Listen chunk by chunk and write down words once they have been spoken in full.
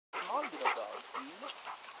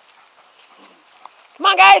Come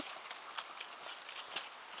on, guys.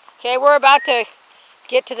 Okay, we're about to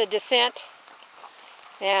get to the descent,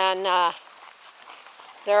 and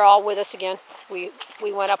they're all with us again. We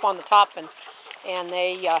went up on the top, and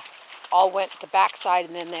they all went the back side,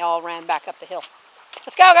 and then they all ran back up the hill.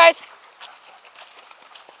 Let's go, guys.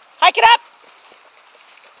 Hike it up.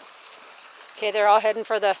 Okay, they're all heading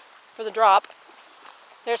for the drop.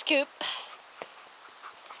 There's Coop.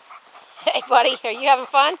 Hey, buddy, are you having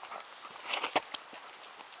fun?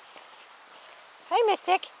 Hey,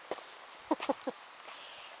 Mystic.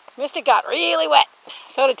 Mystic got really wet.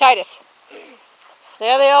 So did Titus.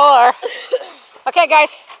 There they all are. Okay, guys,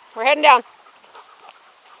 we're heading down.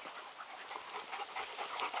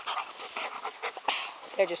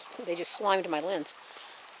 They just slimed my lens.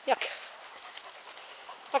 Yuck.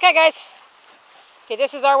 Okay, guys. Okay,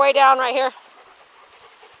 this is our way down right here.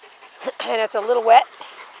 And it's a little wet.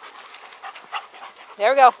 There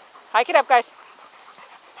we go. Hike it up, guys.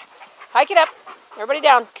 Hike it up. Everybody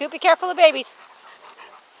down. Coop, be careful of the babies.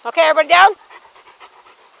 Okay, everybody down?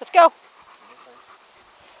 Let's go.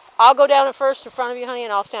 I'll go down at first in front of you, honey,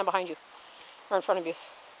 and I'll stand behind you. Or in front of you.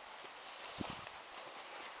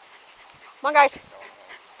 Come on, guys.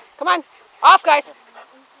 Come on. Off, guys.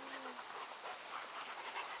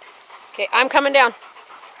 Okay, I'm coming down.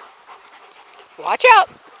 Watch out.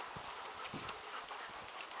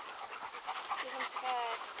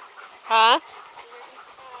 Huh?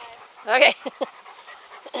 Okay.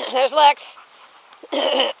 There's Lex.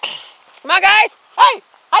 Come on, guys. Hey,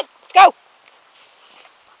 let's go.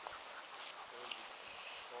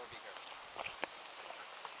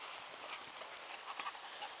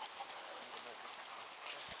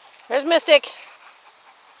 There's Mystic.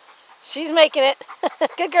 She's making it.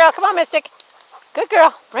 Good girl. Come on, Mystic. Good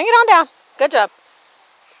girl. Bring it on down. Good job.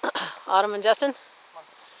 Autumn and Justin.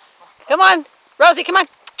 Come on. Rosie, come on.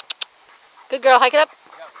 Good girl. Hike it up.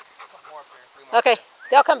 Okay.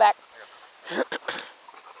 They'll come back. I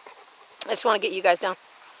just want to get you guys down.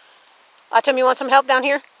 Autumn, you want some help down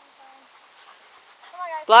here?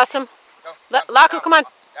 Blossom. Laku, come on.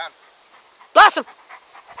 Blossom.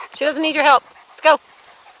 She doesn't need your help. Let's go.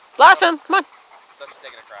 Blossom, come on.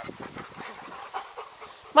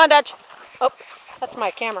 Come on, Dutch. Oh, that's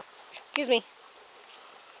my camera. Excuse me.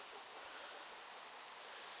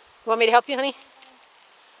 You want me to help you, honey?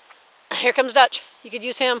 Here comes Dutch. You could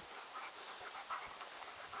use him.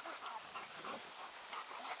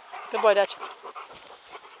 Good boy, Dutch.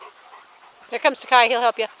 Here comes Takai. He'll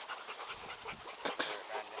help you.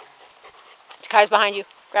 Takai's behind you.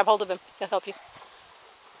 Grab hold of him. He'll help you.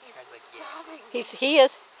 He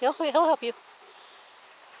is. He'll help you.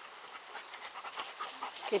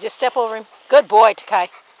 Okay, just step over him. Good boy, Takai.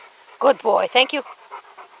 Good boy. Thank you.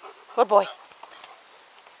 Good boy.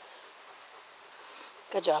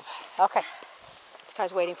 Good job. Okay.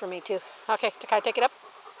 Takai's waiting for me, too. Okay, Takai, take it up.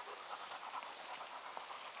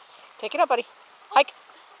 Take it up, buddy. Hike.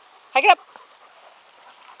 Hike it up.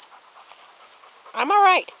 I'm all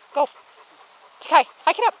right. Go. Takai,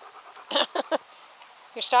 hike it up.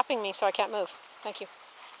 You're stopping me, so I can't move. Thank you.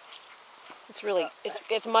 It's really,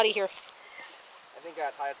 it's muddy here. I think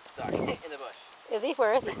Titus is stuck in the bush. Is he?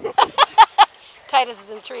 Where is he? Titus is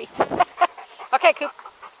in the tree. Okay, Coop.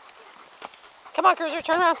 Come on, Cruiser.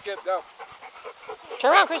 Turn around. Coop, go.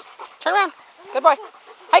 Turn around, Cruiser. Turn around. Good boy.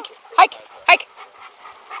 Hike. Hike. Hike.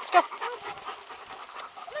 Let's go.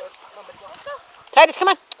 Titus, come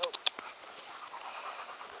on.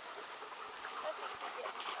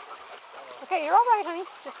 Okay, you're all right, honey.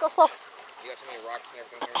 Just go slow. You got so many rocks and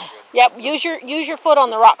everything here. Yep, use your foot on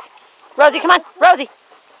the rocks. Rosie, come on. Rosie.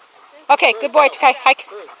 Okay, good boy, Takai. Hike.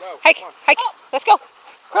 Hike. Hike. Let's go.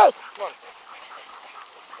 Crows. Come on.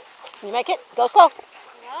 Can you make it? Go slow.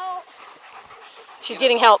 No. She's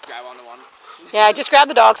getting help. Grab onto one. Yeah, just grab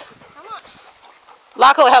the dogs. Come on.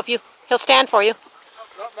 Locke will help you. He'll stand for you.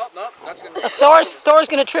 No. That's gonna... Thor's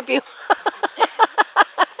gonna trip you.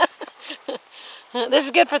 This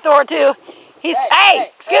is good for Thor too.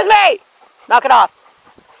 Hey, excuse me. Knock it off.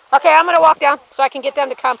 Okay, I'm gonna walk down so I can get them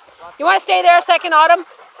to come. You want to stay there a second, Autumn? What?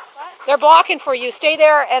 They're blocking for you. Stay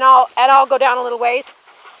there, and I'll go down a little ways.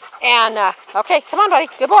 And okay, come on, buddy.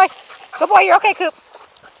 Good boy. Good boy. You're okay, Coop.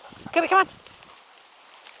 Coopy, come on.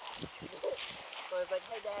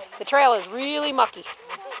 The trail is really mucky,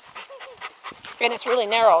 and it's really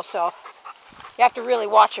narrow, so you have to really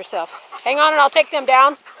watch yourself. Hang on, and I'll take them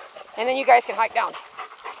down, and then you guys can hike down.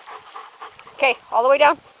 Okay, all the way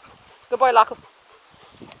down. Good boy, Laku.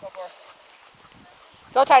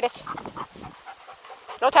 Go, Titus.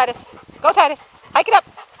 Go, Titus. Go, Titus. Hike it up.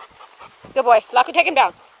 Good boy. Laku, take him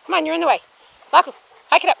down. Come on, you're in the way. Laku,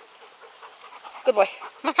 hike it up. Good boy.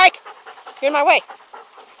 Come on, hike. You're in my way.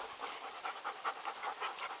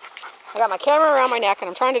 I got my camera around my neck and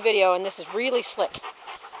I'm trying to video, and this is really slick.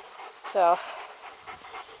 So,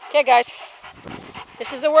 okay guys,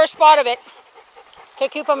 this is the worst spot of it. Okay,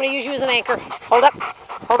 Coop, I'm going to use you as an anchor. Hold up,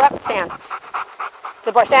 stand.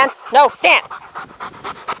 Good boy, stand. No, stand.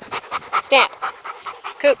 Stand.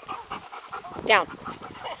 Coop, down.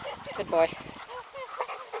 Good boy.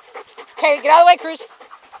 Okay, get out of the way, Cruz.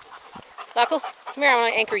 Laku, come here, I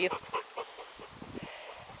want to anchor you.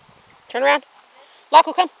 Turn around.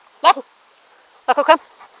 Laku, come. Laku, come.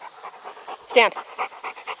 Stand.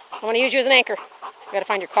 I want to use you as an anchor. You got to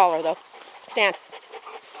find your collar, though. Stand.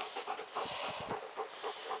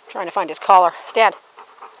 Trying to find his collar. Stand.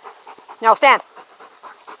 No, stand.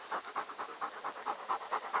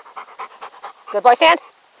 Good boy, stand.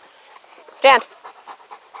 Stand.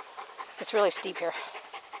 It's really steep here.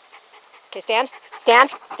 Okay, stand. Stand.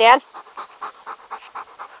 Stand.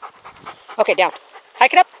 Okay, down.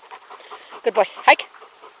 Hike it up. Good boy. Hike.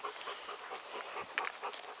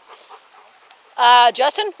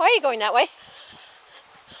 Justin, why are you going that way?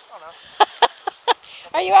 I don't know.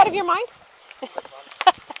 Are you out of your mind?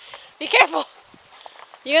 Be careful.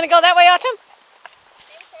 You gonna go that way, Autumn?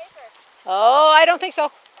 Seems safer. Oh, I don't think so.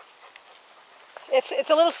 It's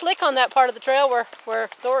a little slick on that part of the trail where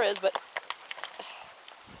Thor is, but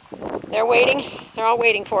they're waiting. They're all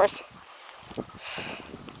waiting for us.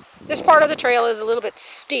 This part of the trail is a little bit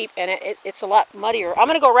steep, and it's a lot muddier. I'm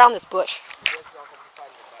gonna go around this bush.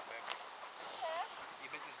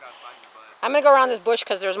 I'm gonna go around this bush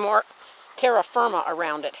because there's more terra firma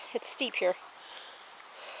around it. It's steep here.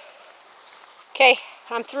 Okay,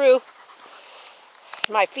 I'm through.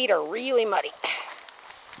 My feet are really muddy.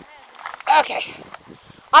 Okay.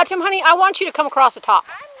 Autumn, honey, I want you to come across the top.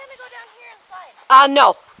 I'm going to go down here and slide.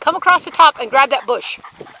 No. Come across the top and grab that bush.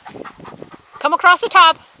 Come across the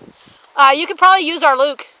top. You could probably use our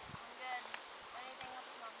Luke. I'm good. Anything else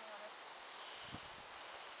you want me on it?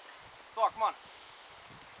 Thor, come on.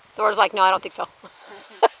 Thor's like, no, I don't think so.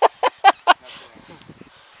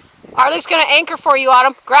 Our Luke's going to anchor for you,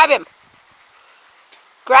 Autumn. Grab him.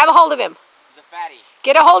 Grab a hold of him. The fatty.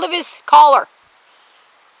 Get a hold of his collar.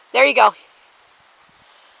 There you go.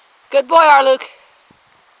 Good boy, our Luke.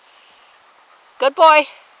 Good boy.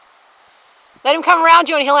 Let him come around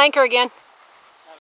you and he'll anchor again.